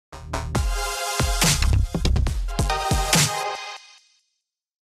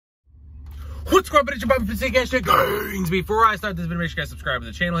squad, but it's your button for sick hashtag gangs. Before I start this video, make sure you guys subscribe to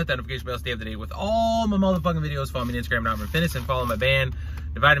the channel, hit that notification bell, stay up to date with all my motherfucking videos. Follow me on Instagram, opperman fitness, and follow my band,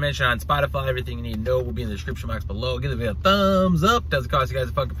 Divide Dimension, on Spotify. Everything you need to know will be in the description box below. Give the video a thumbs up. Doesn't cost you guys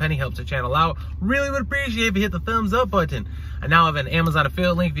a fucking penny, helps the channel out. Really would appreciate if you hit the thumbs up button. I now have an Amazon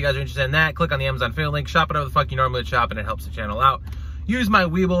affiliate link. If you guys are interested in that, click on the Amazon affiliate link, shop it over the fuck you normally would shop, and it helps the channel out. Use my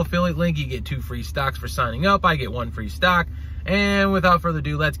Weeble affiliate link. You get 2 free stocks for signing up. I get 1 free stock. And without further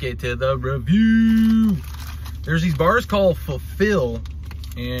ado, let's get to the review. There's these bars called Fulfil,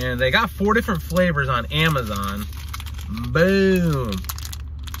 and they got 4 different flavors on Amazon. Boom.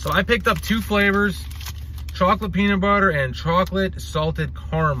 So I picked up 2 flavors, chocolate peanut butter and chocolate salted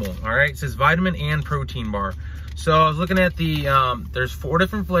caramel. All right, it says vitamin and protein bar. So I was looking at the, there's 4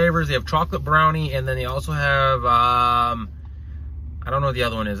 different flavors. They have chocolate brownie, and then they also have, I don't know what the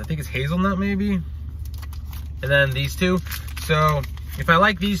other one is. I think it's hazelnut maybe. And then these 2. So if I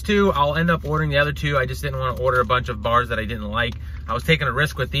like these 2, I'll end up ordering the other 2. I just didn't want to order a bunch of bars that I didn't like. I was taking a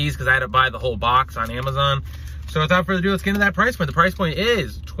risk with these because I had to buy the whole box on Amazon. So without further ado, let's get into that price point. The price point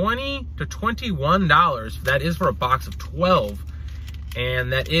is $20 to $21. That is for a box of 12.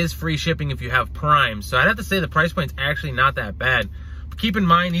 And that is free shipping if you have Prime. So I'd have to say the price point's actually not that bad. But keep in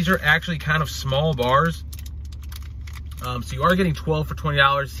mind, these are actually kind of small bars. So you are getting 12 for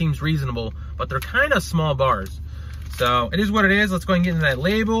 $20. Seems reasonable, but they're kind of small bars. So it is what it is. Let's go ahead and get into that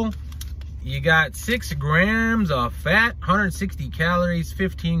label. You got 6 grams of fat, 160 calories,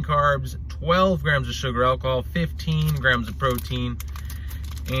 15 carbs, 12 grams of sugar alcohol, 15 grams of protein.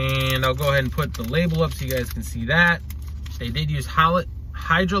 And I'll go ahead and put the label up so you guys can see that. They did use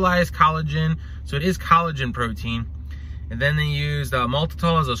hydrolyzed collagen, so it is collagen protein. And then they used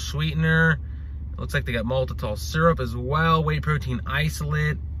maltitol as a sweetener. It looks like they got maltitol syrup as well, whey protein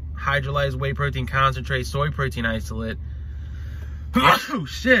isolate, hydrolyzed whey protein concentrate, soy protein isolate. Oh,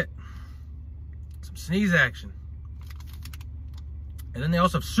 shit. Some sneeze action. And then they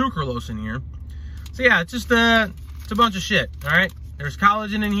also have sucralose in here. So yeah, it's just it's a bunch of shit, all right? There's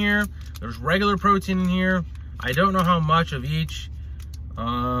collagen in here. There's regular protein in here. I don't know how much of each,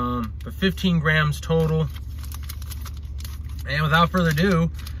 but 15 grams total. And without further ado,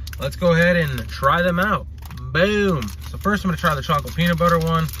 let's go ahead and try them out. Boom. So first I'm gonna try the chocolate peanut butter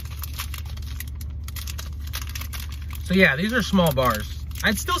one. So yeah, these are small bars.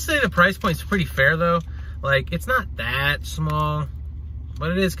 I'd still say the price point's pretty fair though. Like, it's not that small,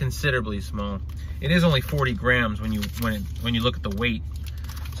 but it is considerably small. It is only 40 grams when you look at the weight.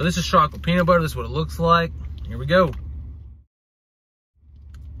 So this is chocolate peanut butter. This is what it looks like. Here we go.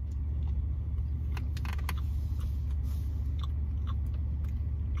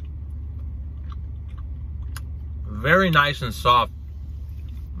 Very nice and soft,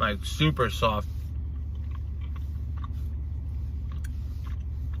 like super soft.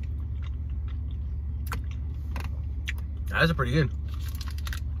 That's pretty good.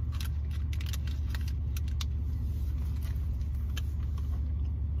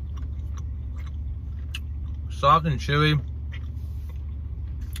 Soft and chewy.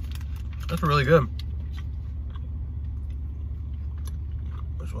 That's really good.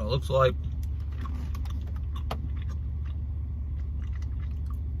 That's what it looks like.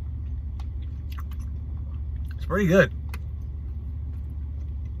 It's pretty good.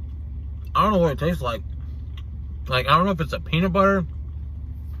 I don't know what it tastes like. Like, I don't know if it's a peanut butter.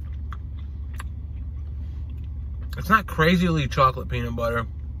 It's not crazily chocolate peanut butter.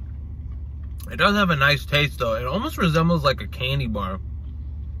 It does have a nice taste though. It almost resembles like a candy bar.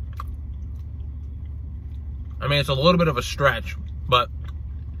 I mean, it's a little bit of a stretch, but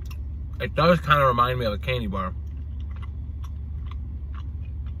it does kind of remind me of a candy bar.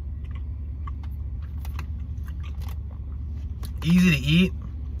 Easy to eat.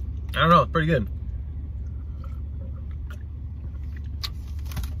 I don't know, it's pretty good.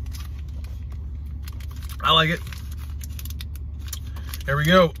 I like it. Here we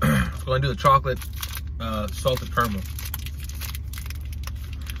go. Let's go ahead and do the chocolate salted caramel.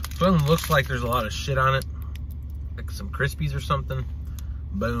 This one looks like there's a lot of shit on it. Like some Crispies or something.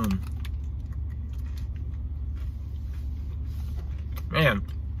 Boom. Man.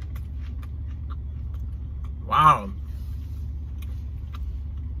 Wow.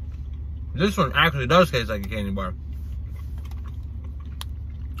 This one actually does taste like a candy bar.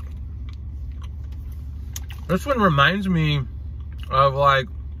 This one reminds me of, like,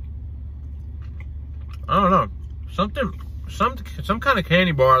 I don't know, some kind of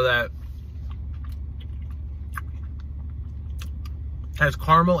candy bar that has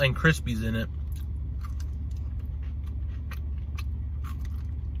caramel and Crispies in it.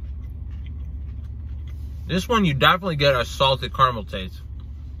 This one, you definitely get a salted caramel taste.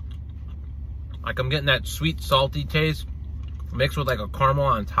 Like I'm getting that sweet, salty taste mixed with like a caramel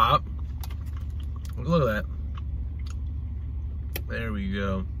on top. Look at that. There we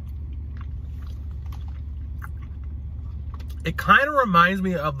go. It kind of reminds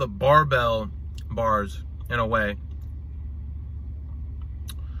me of the Barbell bars in a way.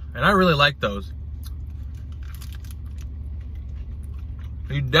 And I really like those.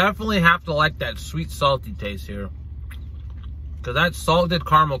 You definitely have to like that sweet, salty taste here. Because that salted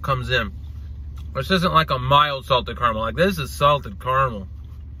caramel comes in. This isn't like a mild salted caramel. Like this is salted caramel.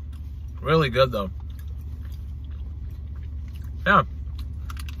 Really good though. Yeah.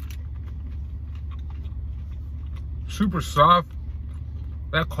 Super soft.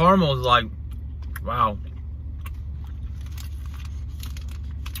 That caramel is like, wow.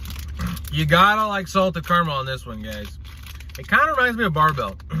 You gotta like salted caramel on this one, guys. It kind of reminds me of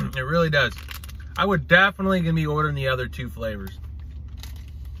Barbell. It really does. I would definitely gonna be ordering the other two flavors.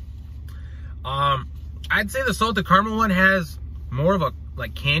 I'd say the salted caramel one has more of a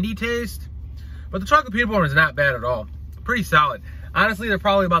like candy taste, but the chocolate peanut butter is not bad at all. Pretty solid. Honestly, they're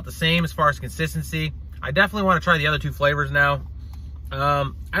probably about the same as far as consistency. I definitely want to try the other two flavors now.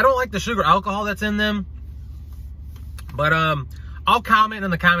 I don't like the sugar alcohol that's in them, but I'll comment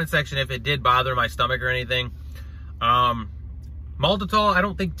in the comment section if it did bother my stomach or anything. Maltitol, I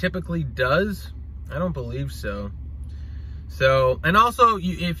don't think typically does. I don't believe so. So, and also,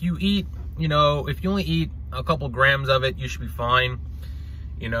 if you eat, you know, if you only eat a couple grams of it, you should be fine.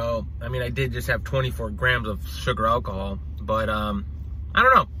 You know, I mean, I did just have 24 grams of sugar alcohol, but I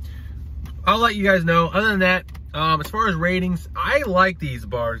don't know. I'll let you guys know. Other than that, as far as ratings, I like these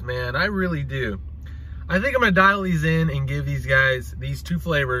bars, man. I really do. I think I'm gonna dial these in and give these guys, these two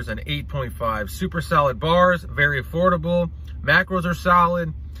flavors, an 8.5. Super solid bars, very affordable. Macros are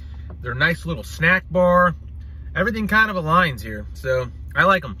solid. They're a nice little snack bar. Everything kind of aligns here, so I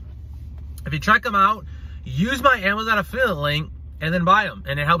like them. If you check them out, use my Amazon affiliate link and then buy them,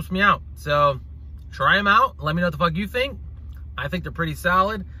 and it helps me out. So try them out. Let me know what the fuck you think. I think they're pretty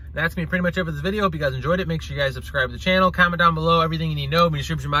solid. That's me pretty much it for this video. Hope you guys enjoyed it. Make sure you guys subscribe to the channel. Comment down below everything you need to know in the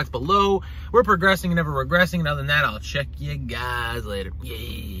description box below. We're progressing and never regressing. And other than that, I'll check you guys later.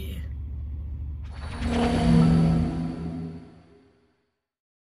 Yeah.